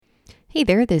Hey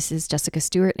there, this is Jessica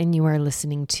Stewart, and you are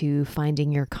listening to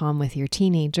Finding Your Calm with Your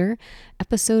Teenager,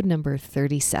 episode number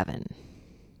 37.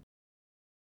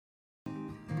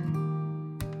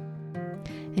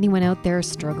 Anyone out there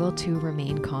struggle to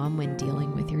remain calm when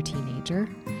dealing with your teenager?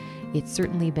 It's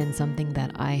certainly been something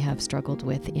that I have struggled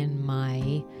with in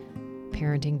my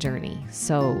parenting journey,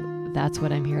 so that's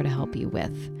what I'm here to help you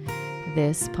with.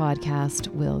 This podcast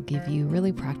will give you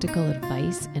really practical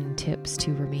advice and tips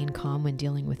to remain calm when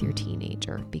dealing with your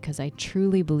teenager, because I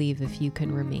truly believe if you can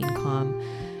remain calm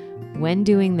when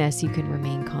doing this, you can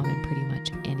remain calm in pretty much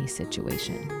any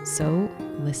situation. So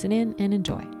listen in and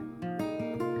enjoy.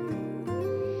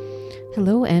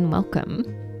 Hello and welcome.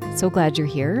 So glad you're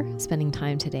here spending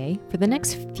time today. For the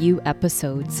next few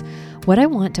episodes, what I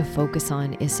want to focus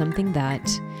on is something that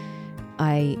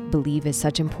I believe is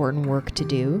such important work to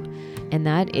do, and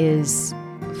that is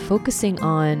focusing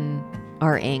on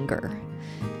our anger.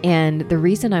 And the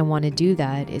reason I want to do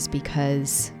that is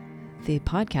because the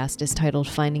podcast is titled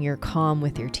Finding Your Calm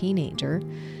with Your Teenager.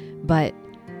 But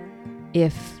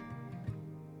if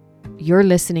you're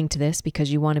listening to this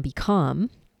because you want to be calm,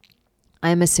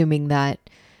 I'm assuming that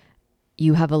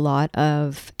you have a lot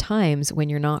of times when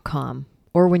you're not calm,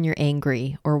 or when you're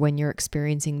angry, or when you're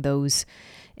experiencing those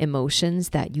emotions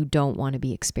that you don't want to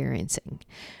be experiencing.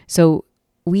 So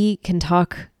we can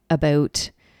talk about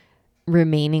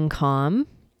remaining calm,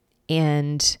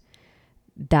 and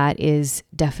that is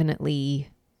definitely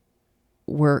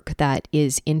work that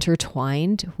is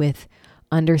intertwined with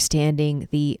understanding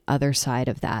the other side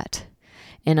of that.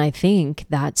 And I think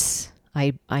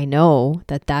I know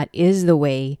that is the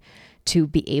way to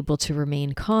be able to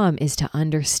remain calm, is to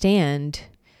understand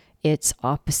its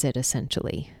opposite,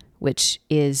 essentially, which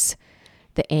is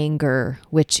the anger,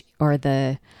 which are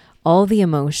all the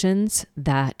emotions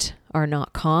that are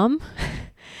not calm.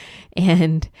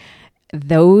 And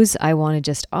those I want to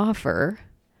just offer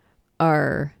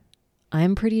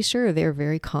I'm pretty sure they're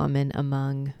very common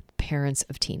among parents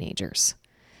of teenagers.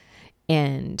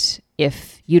 And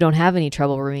if you don't have any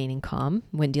trouble remaining calm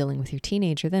when dealing with your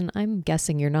teenager, then I'm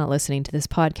guessing you're not listening to this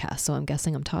podcast. So I'm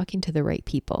guessing I'm talking to the right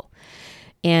people.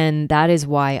 And that is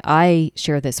why I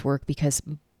share this work, because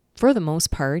for the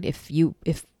most part, if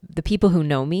the people who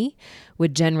know me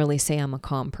would generally say I'm a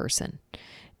calm person.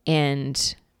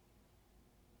 And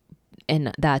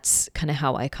that's kind of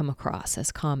how I come across,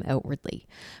 as calm outwardly.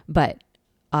 But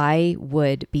I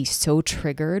would be so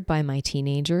triggered by my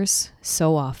teenagers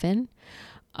so often.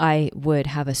 I would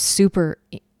have a super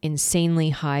insanely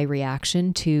high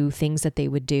reaction to things that they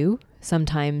would do.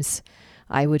 Sometimes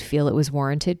I would feel it was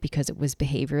warranted because it was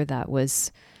behavior that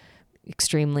was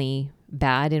extremely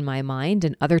bad in my mind.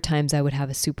 And other times I would have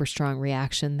a super strong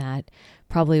reaction that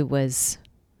probably was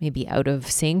maybe out of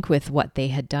sync with what they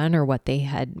had done or what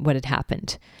had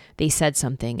happened. They said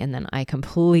something, and then I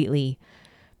completely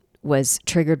was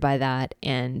triggered by that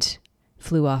and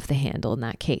flew off the handle in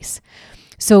that case.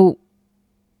 So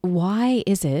why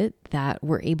is it that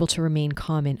we're able to remain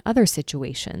calm in other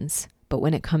situations, but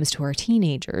when it comes to our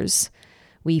teenagers,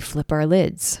 we flip our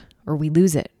lids, or we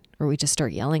lose it, or we just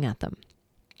start yelling at them?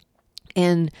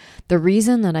 And the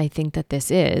reason that I think that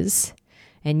this is,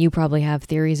 and you probably have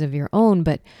theories of your own,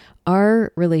 but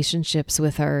our relationships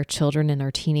with our children and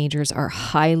our teenagers are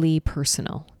highly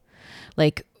personal.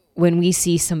 Like when we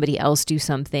see somebody else do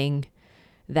something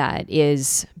that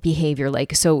is behavior,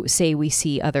 like, so say we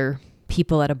see other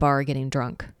people at a bar getting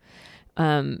drunk,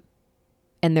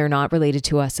 and they're not related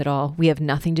to us at all. We have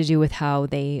nothing to do with how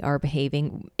they are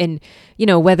behaving. And,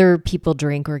 whether people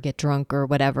drink or get drunk or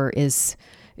whatever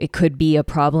it could be a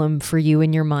problem for you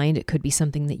in your mind. It could be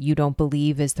something that you don't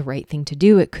believe is the right thing to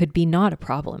do. It could be not a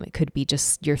problem. It could be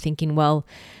just you're thinking, well,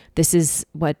 this is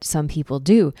what some people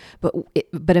do.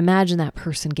 But imagine that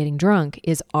person getting drunk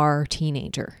is our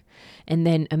teenager. And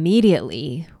then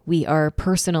immediately we are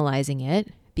personalizing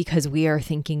it, because we are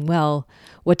thinking, well,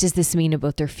 what does this mean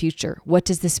about their future? What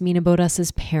does this mean about us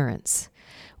as parents?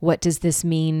 What does this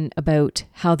mean about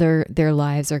how their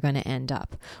lives are going to end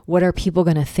up? What are people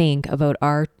going to think about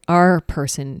our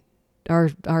person,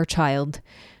 our child,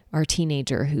 our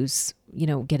teenager who's,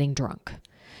 getting drunk?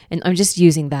 And I'm just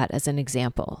using that as an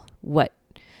example. I'm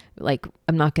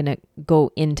not going to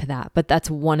go into that, but that's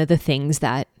one of the things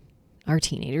that our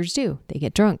teenagers do. They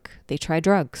get drunk. They try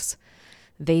drugs.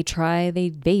 They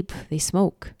vape, they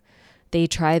smoke. They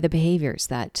try the behaviors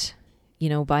that,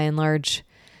 by and large,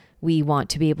 we want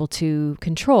to be able to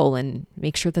control and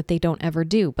make sure that they don't ever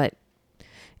do. But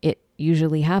it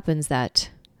usually happens that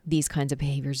these kinds of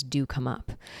behaviors do come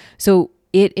up. So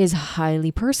it is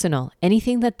highly personal.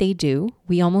 Anything that they do,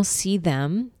 we almost see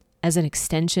them as an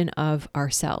extension of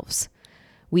ourselves.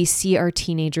 we see our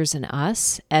teenagers and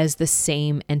us as the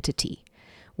same entity.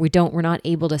 We're not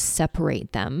able to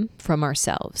separate them from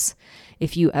ourselves.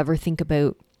 If you ever think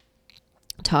about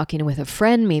talking with a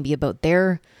friend, maybe about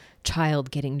their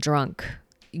child getting drunk,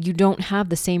 you don't have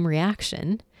the same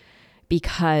reaction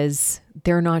because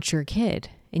they're not your kid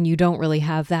and you don't really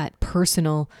have that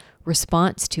personal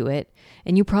response to it.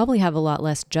 And you probably have a lot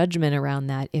less judgment around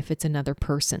that if it's another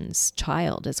person's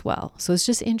child as well. So it's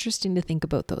just interesting to think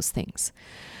about those things.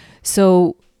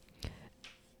 So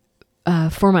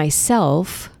for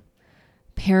myself,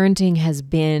 parenting has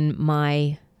been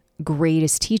my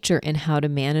greatest teacher in how to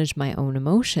manage my own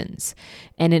emotions.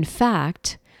 And in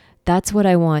fact, that's what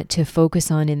I want to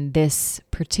focus on in this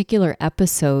particular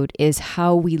episode, is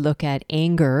how we look at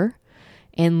anger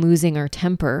and losing our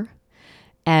temper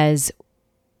as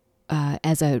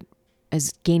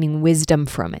gaining wisdom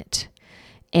from it,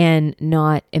 and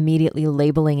not immediately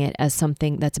labeling it as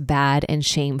something that's bad and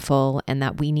shameful and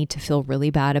that we need to feel really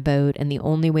bad about. And the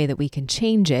only way that we can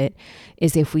change it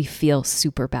is if we feel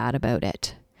super bad about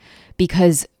it.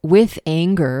 Because with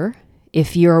anger,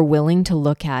 if you're willing to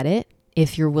look at it,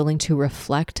 if you're willing to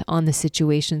reflect on the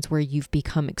situations where you've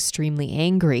become extremely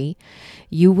angry,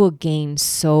 you will gain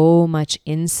so much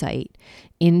insight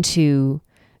into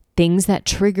things that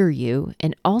trigger you.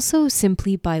 And also,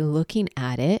 simply by looking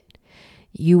at it,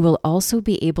 you will also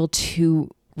be able to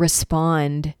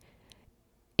respond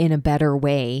in a better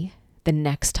way the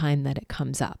next time that it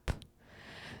comes up.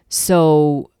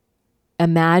 So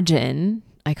imagine,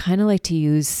 I kind of like to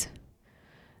use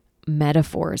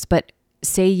metaphors, but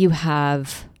say you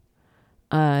have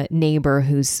a neighbor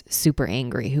who's super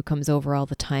angry, who comes over all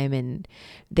the time, and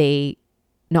they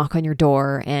knock on your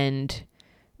door and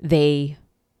they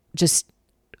just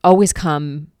always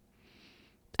come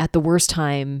at the worst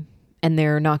time, and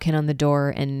they're knocking on the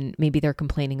door and maybe they're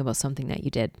complaining about something that you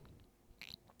did.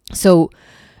 So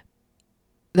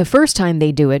the first time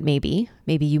they do it, maybe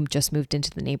you just moved into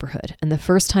the neighborhood, and the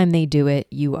first time they do it,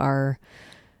 you are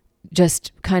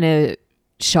just kind of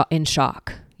in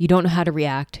shock. You don't know how to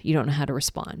react. You don't know how to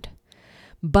respond.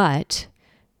 But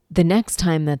the next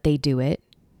time that they do it,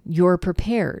 you're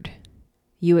prepared.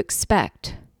 You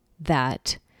expect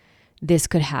that this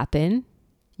could happen.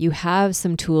 You have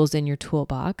some tools in your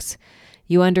toolbox.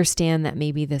 You understand that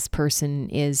maybe this person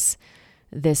is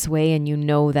this way, and you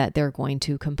know that they're going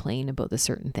to complain about a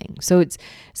certain thing.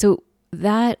 So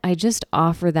that I just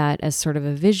offer that as sort of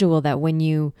a visual, that when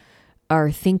you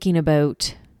are thinking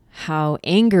about how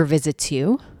anger visits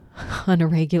you on a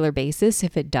regular basis,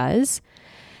 if it does,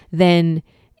 then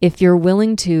if you're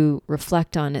willing to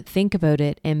reflect on it, think about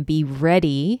it, and be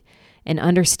ready and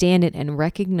understand it and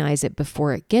recognize it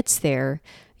before it gets there,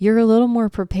 you're a little more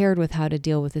prepared with how to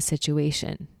deal with the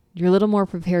situation. You're a little more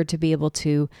prepared to be able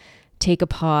to take a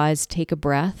pause, take a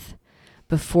breath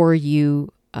before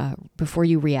you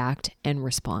react and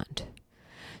respond.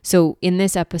 So in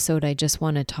this episode, I just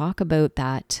want to talk about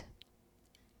that.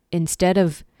 Instead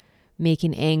of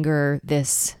making anger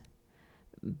this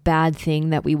bad thing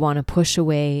that we want to push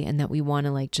away and that we want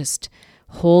to just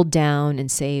hold down and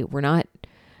say, we're not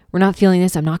feeling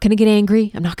this. I'm not going to get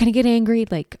angry. I'm not going to get angry.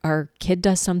 Like our kid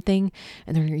does something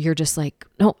and then you're just like,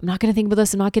 no, I'm not going to think about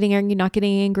this. I'm not getting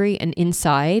angry. And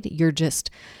inside you're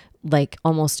just like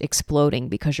almost exploding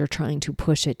because you're trying to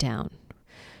push it down.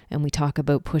 And we talk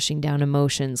about pushing down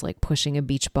emotions, like pushing a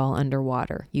beach ball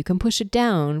underwater. You can push it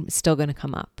down, it's still going to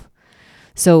come up.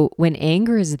 So when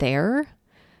anger is there,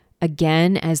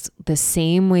 again, as the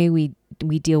same way we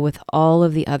deal with all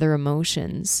of the other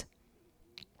emotions,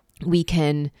 we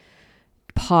can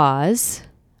pause,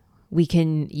 we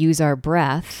can use our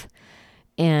breath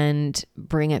and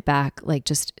bring it back, like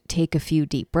just take a few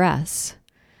deep breaths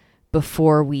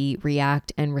before we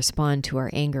react and respond to our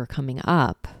anger coming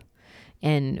up.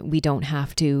 And we don't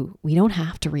have to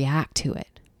react to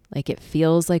it. Like it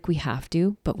feels like we have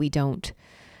to, but we don't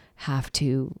have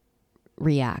to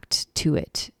react to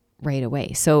it right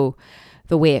away. So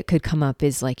the way it could come up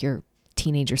is like your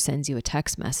teenager sends you a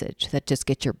text message that just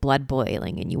gets your blood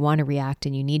boiling and you want to react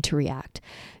and you need to react.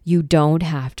 You don't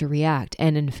have to react.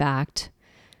 And in fact,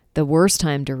 the worst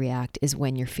time to react is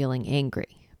when you're feeling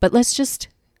angry. But let's just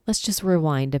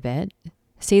rewind a bit.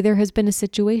 Say there has been a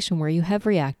situation where you have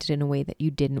reacted in a way that you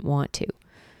didn't want to.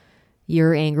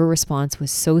 Your anger response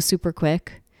was so super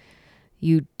quick.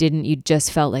 You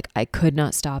just felt like, I could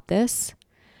not stop this.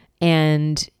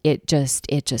 And it just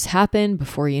happened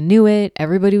before you knew it.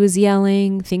 Everybody was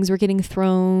yelling, things were getting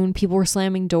thrown, people were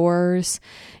slamming doors,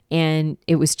 and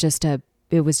it was just a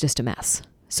mess.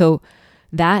 So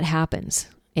that happens,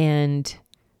 and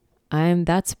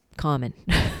that's common.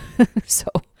 So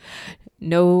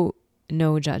no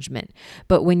no judgment.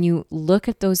 But when you look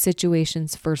at those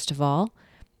situations, first of all,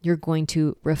 you're going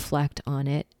to reflect on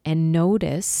it and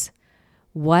notice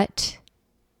what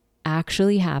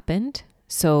actually happened.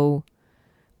 So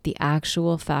the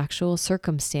actual factual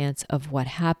circumstance of what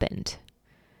happened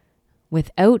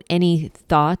without any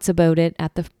thoughts about it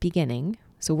at the beginning.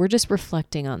 So we're just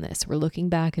reflecting on this. We're looking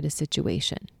back at a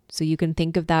situation. So you can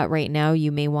think of that right now.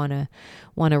 You may want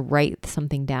to write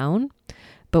something down,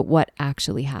 but what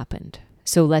actually happened.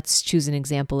 So let's choose an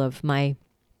example of my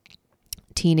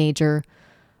teenager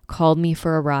called me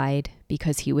for a ride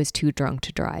because he was too drunk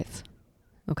to drive.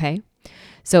 Okay?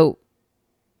 So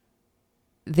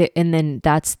and then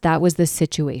that was the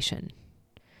situation.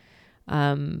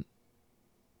 And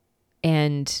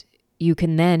you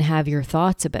can then have your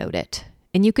thoughts about it.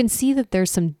 And you can see that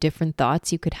there's some different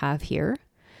thoughts you could have here.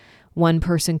 One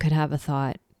person could have a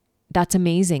thought, that's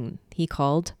amazing. He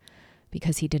called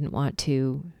because he didn't want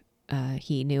to,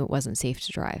 he knew it wasn't safe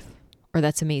to drive. Or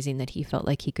that's amazing that he felt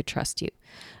like he could trust you.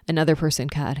 Another person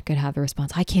could have the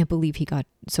response, I can't believe he got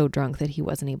so drunk that he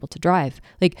wasn't able to drive.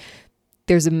 Like,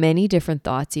 there's many different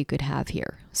thoughts you could have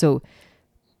here. So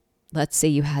let's say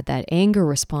you had that anger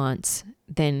response,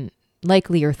 then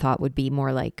likely your thought would be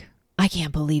more like, I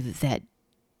can't believe that,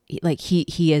 like,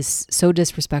 he is so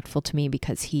disrespectful to me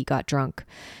because he got drunk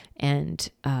and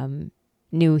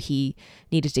knew he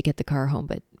needed to get the car home,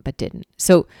 but didn't.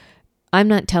 So I'm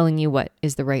not telling you what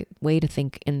is the right way to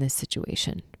think in this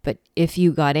situation, but if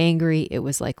you got angry, it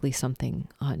was likely something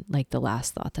on like the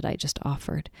last thought that I just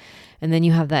offered. And then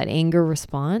you have that anger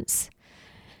response,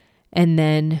 and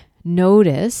then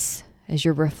notice as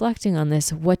you're reflecting on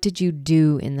this, what did you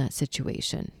do in that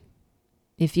situation?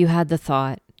 If you had the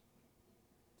thought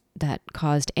that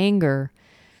caused anger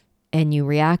and you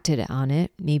reacted on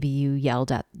it, maybe you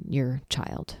yelled at your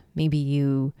child. Maybe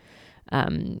you,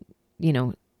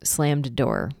 slammed a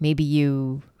door. Maybe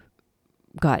you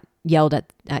got yelled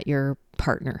at your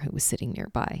partner who was sitting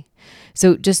nearby.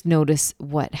 So just notice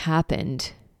what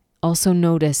happened. Also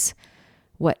notice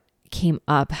what came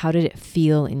up. How did it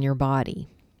feel in your body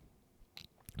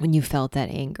when you felt that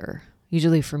anger?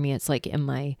 Usually for me, it's like in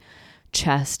my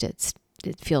chest. It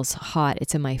feels hot.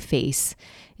 It's in my face.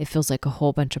 It feels like a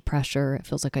whole bunch of pressure. It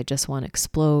feels like I just want to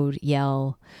explode,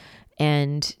 yell.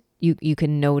 And you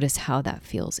can notice how that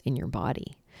feels in your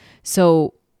body.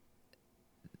 So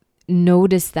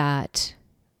notice that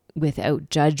without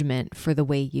judgment for the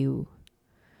way you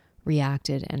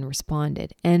reacted and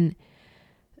responded. And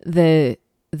the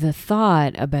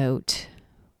thought about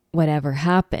whatever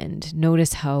happened,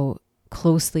 notice how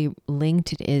closely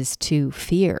linked it is to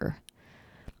fear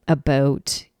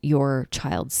about your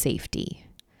child's safety.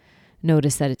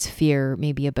 Notice that it's fear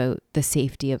maybe about the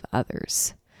safety of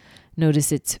others.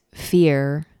 Notice it's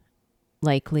fear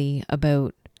likely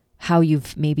about how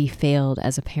you've maybe failed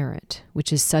as a parent,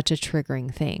 which is such a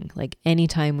triggering thing. Like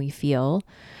anytime we feel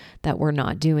that we're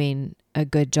not doing a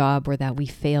good job or that we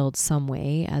failed some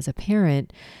way as a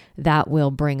parent, that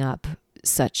will bring up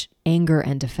such anger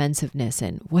and defensiveness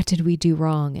and what did we do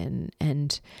wrong?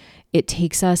 And it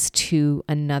takes us to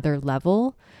another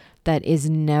level that is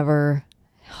never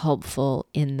helpful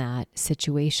in that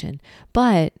situation.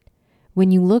 But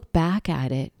when you look back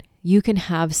at it, you can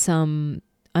have some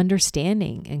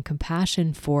understanding and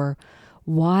compassion for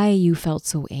why you felt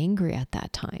so angry at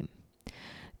that time.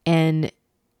 And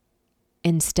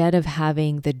instead of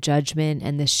having the judgment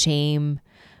and the shame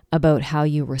about how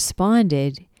you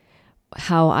responded,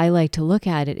 how I like to look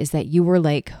at it is that you were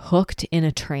like hooked in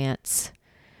a trance.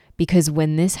 Because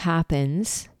when this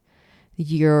happens,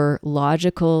 your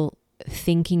logical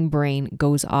thinking brain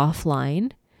goes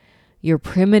offline. Your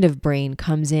primitive brain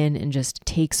comes in and just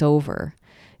takes over.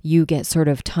 You get sort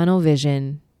of tunnel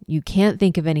vision. You can't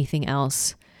think of anything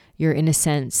else. You're in a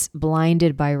sense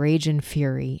blinded by rage and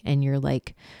fury, and you're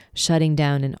like shutting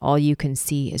down, and all you can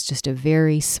see is just a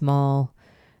very small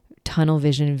tunnel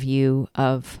vision view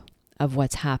of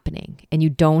what's happening. And you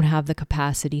don't have the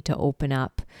capacity to open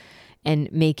up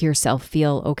and make yourself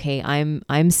feel, okay,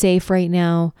 I'm safe right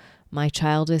now. My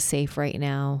child is safe right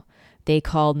now. They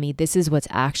called me. This is what's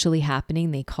actually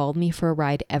happening. They called me for a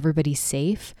ride. Everybody's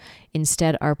safe.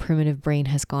 Instead, our primitive brain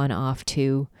has gone off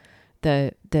to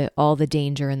all the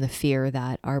danger and the fear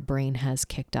that our brain has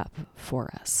kicked up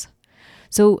for us.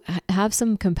 So have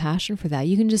some compassion for that.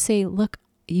 You can just say, look,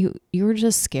 you were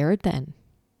just scared then.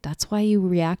 That's why you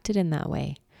reacted in that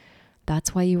way.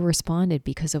 That's why you responded,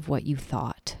 because of what you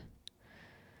thought.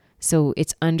 So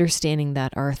it's understanding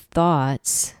that our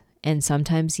thoughts, and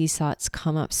sometimes these thoughts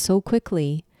come up so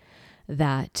quickly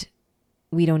that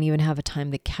we don't even have a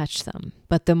time to catch them.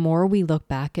 But the more we look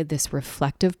back at this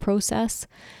reflective process,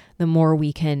 the more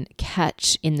we can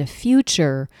catch in the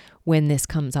future when this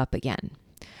comes up again.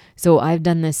 So I've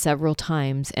done this several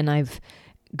times, and I've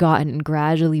gotten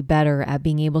gradually better at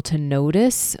being able to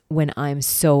notice when I'm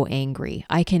so angry.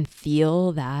 I can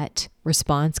feel that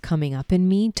response coming up in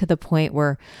me to the point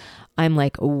where I'm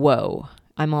like, whoa,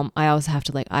 I also have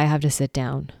to I have to sit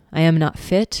down. I am not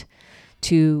fit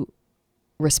to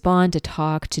respond, to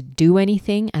talk, to do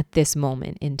anything at this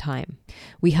moment in time.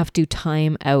 We have to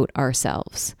time out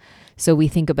ourselves. So we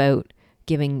think about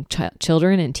giving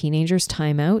children and teenagers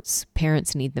timeouts.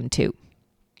 Parents need them too.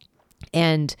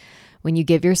 And when you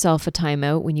give yourself a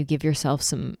timeout, when you give yourself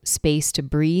some space to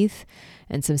breathe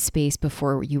and some space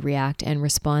before you react and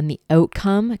respond, the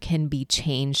outcome can be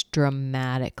changed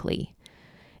dramatically.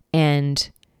 And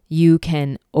you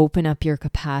can open up your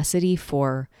capacity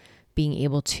for being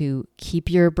able to keep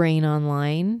your brain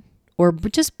online or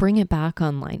just bring it back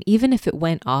online. Even if it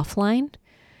went offline,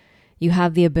 you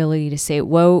have the ability to say,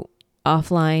 whoa,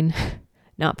 offline,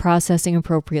 not processing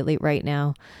appropriately right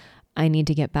now. I need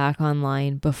to get back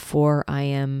online before I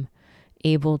am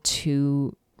able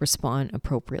to respond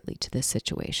appropriately to this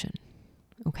situation.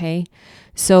 Okay?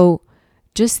 So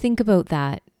just think about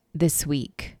that this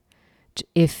week.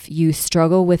 If you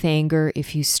struggle with anger,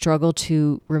 if you struggle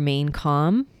to remain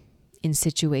calm in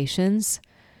situations,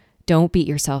 don't beat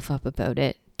yourself up about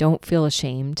it. Don't feel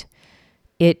ashamed.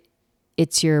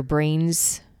 It's your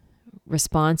brain's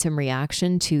response and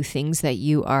reaction to things that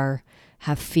you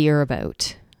have fear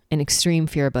about, an extreme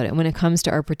fear about it. When it comes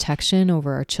to our protection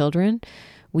over our children,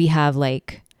 we have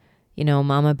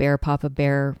mama bear, papa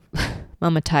bear,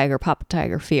 mama tiger, papa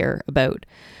tiger fear about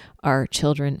our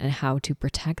children and how to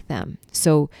protect them.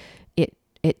 So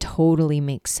it totally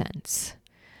makes sense.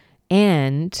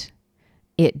 And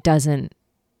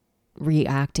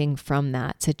reacting from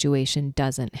that situation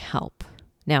doesn't help.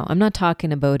 Now, I'm not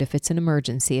talking about if it's an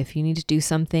emergency, if you need to do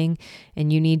something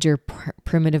and you need your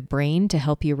primitive brain to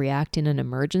help you react in an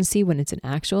emergency when it's an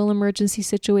actual emergency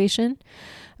situation,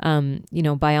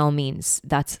 by all means,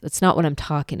 that's not what I'm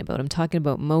talking about. I'm talking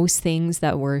about most things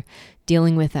that we're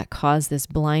dealing with that cause this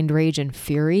blind rage and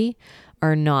fury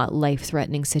are not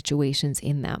life-threatening situations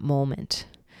in that moment.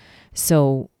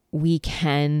 So we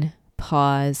can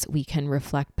pause, we can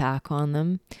reflect back on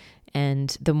them.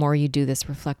 And the more you do this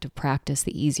reflective practice,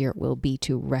 the easier it will be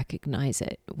to recognize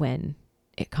it when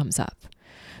it comes up.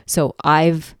 So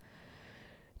I've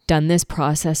done this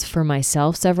process for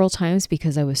myself several times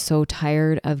because I was so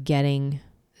tired of getting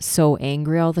so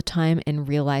angry all the time and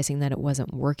realizing that it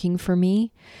wasn't working for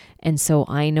me. And so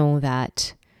I know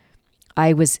that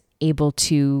I was able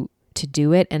to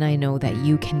do it, and I know that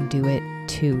you can do it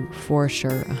too, for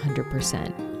sure,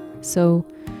 100%. So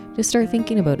just start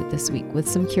thinking about it this week with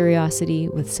some curiosity,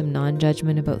 with some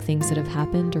non-judgment about things that have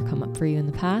happened or come up for you in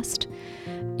the past.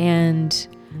 And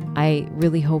I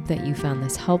really hope that you found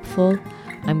this helpful.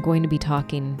 I'm going to be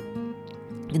talking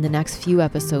in the next few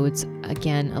episodes,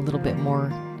 again, a little bit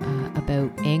more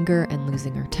about anger and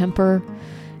losing our temper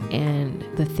and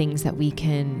the things that we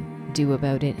can do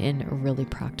about it in a really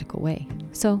practical way.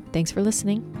 So thanks for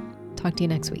listening. Talk to you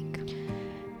next week.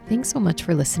 Thanks so much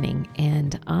for listening.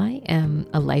 And I am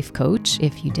a life coach,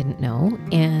 if you didn't know.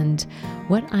 And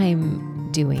what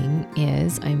I'm doing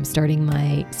is I'm starting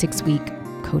my 6-week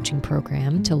coaching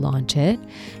program to launch it.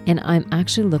 And I'm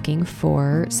actually looking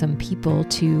for some people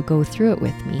to go through it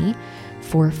with me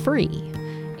for free.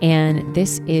 And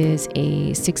this is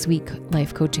a 6-week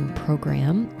life coaching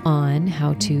program on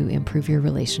how to improve your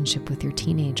relationship with your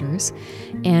teenagers.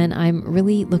 And I'm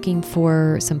really looking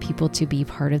for some people to be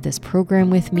part of this program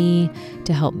with me,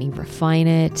 to help me refine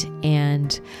it.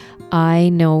 And I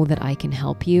know that I can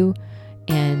help you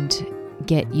and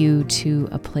get you to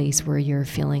a place where you're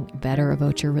feeling better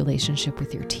about your relationship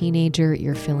with your teenager,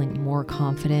 you're feeling more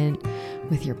confident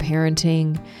with your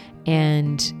parenting,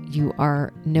 and you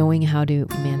are knowing how to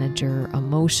manage your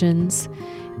emotions.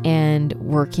 And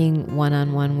working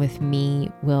one-on-one with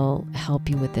me will help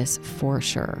you with this for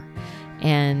sure.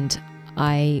 And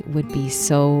I would be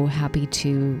so happy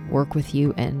to work with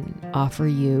you and offer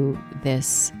you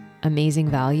this amazing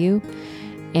value.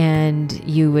 And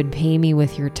you would pay me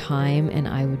with your time, and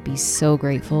I would be so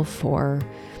grateful for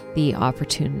the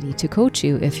opportunity to coach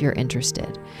you if you're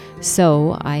interested.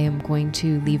 So I am going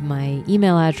to leave my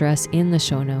email address in the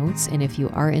show notes, and if you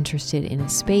are interested in a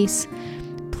space,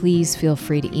 please feel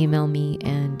free to email me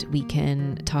and we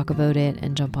can talk about it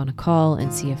and jump on a call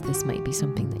and see if this might be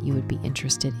something that you would be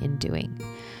interested in doing.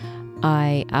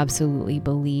 I absolutely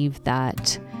believe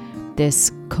that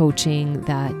this coaching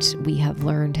that we have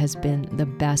learned has been the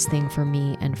best thing for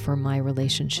me and for my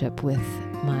relationship with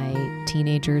my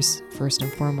teenagers first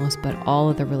and foremost, but all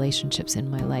of the relationships in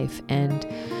my life. And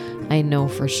I know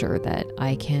for sure that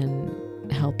I can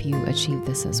help you achieve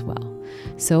this as well.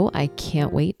 So I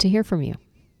can't wait to hear from you.